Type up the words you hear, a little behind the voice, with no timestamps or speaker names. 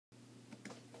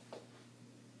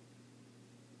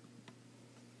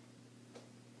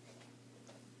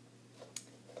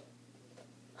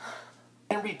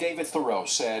Henry David Thoreau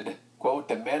said, quote,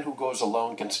 "The man who goes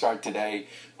alone can start today,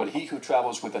 but he who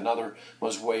travels with another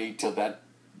must wait till that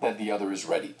the other is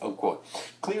ready," unquote.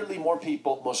 Clearly, more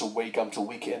people must awake until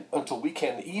we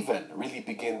can even really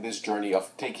begin this journey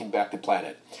of taking back the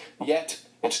planet. Yet,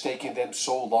 it's taking them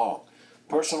so long.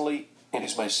 Personally, it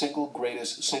is my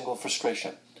greatest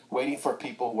frustration, waiting for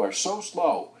people who are so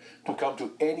slow to come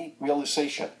to any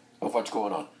realization of what's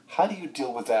going on. How do you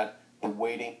deal with that, the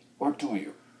waiting, or do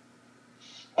you?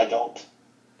 I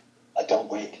don't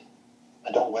wait.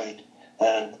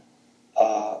 And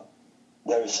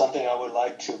there is something I would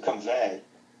like to convey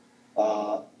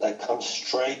that comes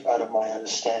straight out of my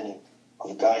understanding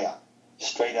of Gaia,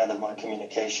 straight out of my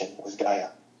communication with Gaia,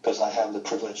 because I have the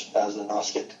privilege as a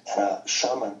gnostic and a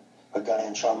shaman, a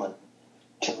Gaian shaman,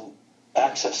 to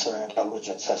access her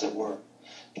intelligence, as it were.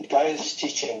 And Gaia is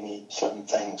teaching me certain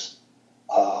things.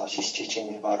 She's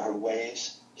teaching me about her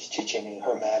ways. She's teaching me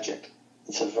her magic.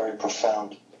 It's a very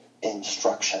profound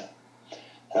instruction.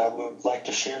 And I would like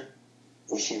to share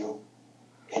with you,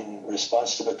 in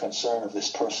response to the concern of this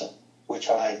person, which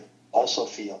I also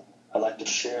feel, I'd like to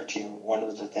share to you one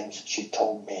of the things she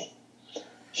told me.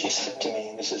 She said to me,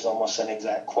 and this is almost an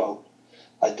exact quote,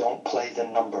 "I don't play the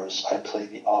numbers, I play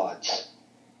the odds."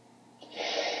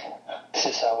 This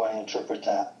is how I interpret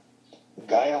that.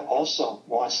 Gaia also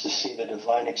wants to see the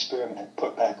divine experiment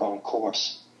put back on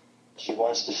course. She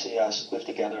wants to see us live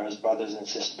together as brothers and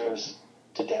sisters,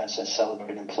 to dance and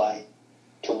celebrate and play,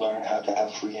 to learn how to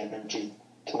have free energy,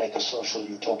 to make a social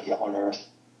utopia on Earth,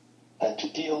 and to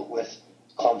deal with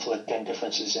conflict and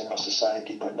differences in our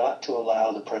society, but not to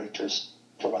allow the predators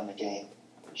to run the game.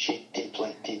 She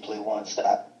deeply, deeply wants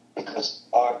that, because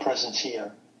our presence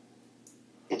here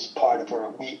is part of her.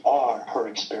 We are her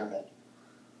experiment.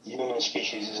 Human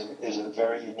species is a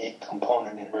very unique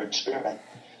component in her experiment.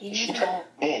 Yeah. She told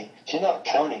me she's not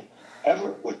counting,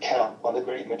 ever would count on the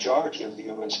great majority of the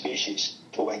human species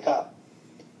to wake up,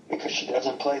 because she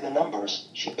doesn't play the numbers,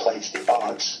 she plays the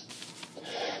odds.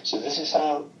 So this is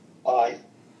how I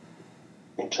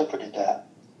interpreted that.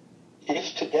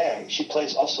 If today, she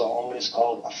plays also on what is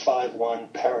called a 5-1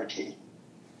 parity.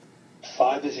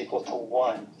 5 is equal to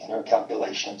 1 in her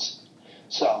calculations.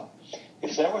 So,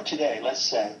 if there were today, let's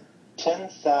say,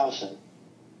 10,000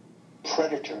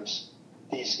 predators,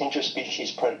 these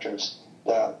interspecies predators,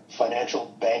 the financial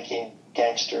banking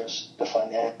gangsters, the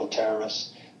financial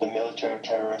terrorists, the military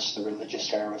terrorists, the religious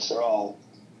terrorists, they're all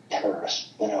terrorists,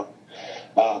 you know.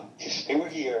 If they were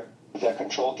here with their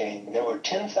control game, and there were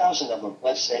 10,000 of them,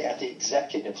 let's say, at the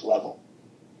executive level,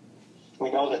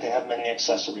 we know that they have many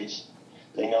accessories.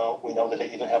 We know that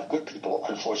they even have good people,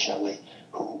 unfortunately,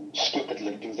 who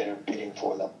stupidly do their bidding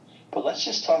for them. But let's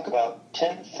just talk about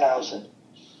 10,000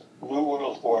 New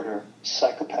World Order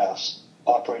psychopaths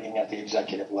operating at the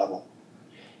executive level.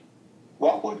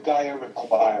 What would Gaia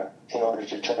require in order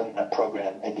to turn that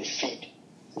program and defeat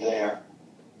their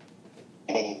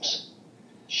aims?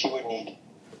 She would need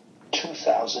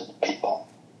 2,000 people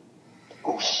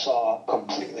who saw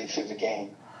completely through the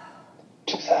game.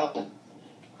 2,000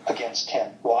 against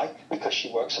 10. Why? Because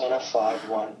she works on a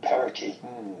 5-1 parity.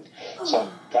 So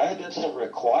Gaia doesn't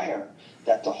require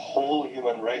that the whole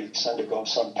human race undergo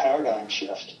some paradigm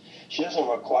shift. She doesn't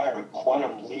require a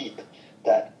quantum leap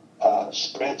that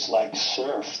spreads like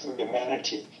surf through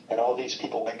humanity and all these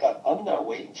people wake up. I'm not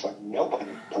waiting for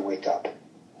nobody to wake up.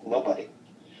 Nobody.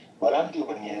 What I'm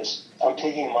doing is I'm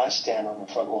taking my stand on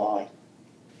the front line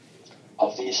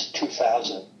of these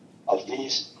 2,000, of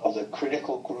the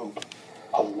critical group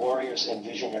of warriors and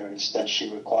visionaries that she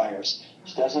requires.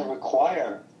 She doesn't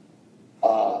require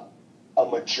a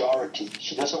majority.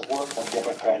 She doesn't work on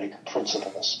democratic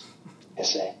principles, you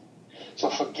see. So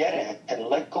forget it and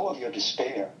let go of your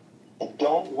despair. And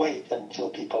don't wait until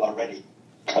people are ready.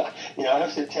 You know, I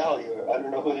have to tell you, I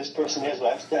don't know who this person is,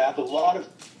 but I have a lot of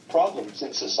problems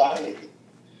in society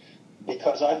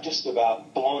because I've just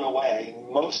about blown away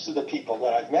most of the people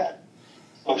that I've met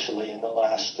socially in the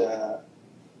last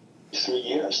 3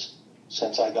 years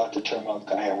since I got the term of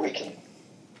Gaia Awakening.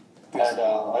 And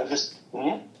I just...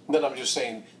 Then I'm just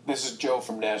saying, this is Joe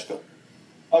from Nashville.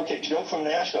 Okay, Joe from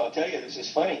Nashville. I'll tell you, this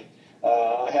is funny.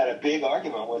 I had a big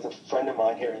argument with a friend of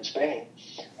mine here in Spain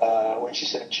when she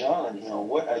said, "John, you know,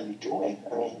 what are you doing?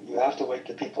 I mean, you have to wait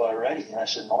till people are ready." And I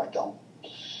said, "No, I don't."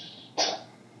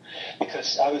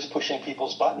 Because I was pushing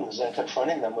people's buttons and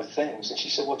confronting them with things. And she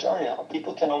said, "Well, John, you know,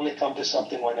 people can only come to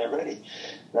something when they're ready."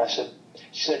 And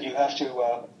she said, "You have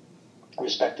to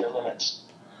respect their limits."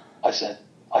 I said,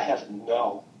 "I have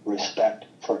no respect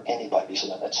for anybody's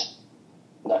limits.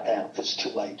 Not now. It's too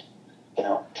late, you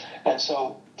know." And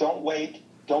so don't wait.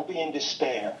 Don't be in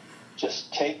despair.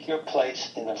 Just take your place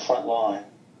in the front line.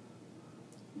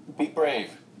 Be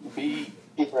brave. Be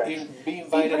brave. Be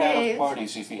invited Be out brave. of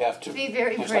parties if you have to. Be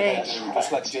very just brave. Like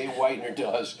just like Jay Whitener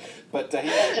does. But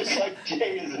Just like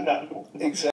Jay is another one. Exactly.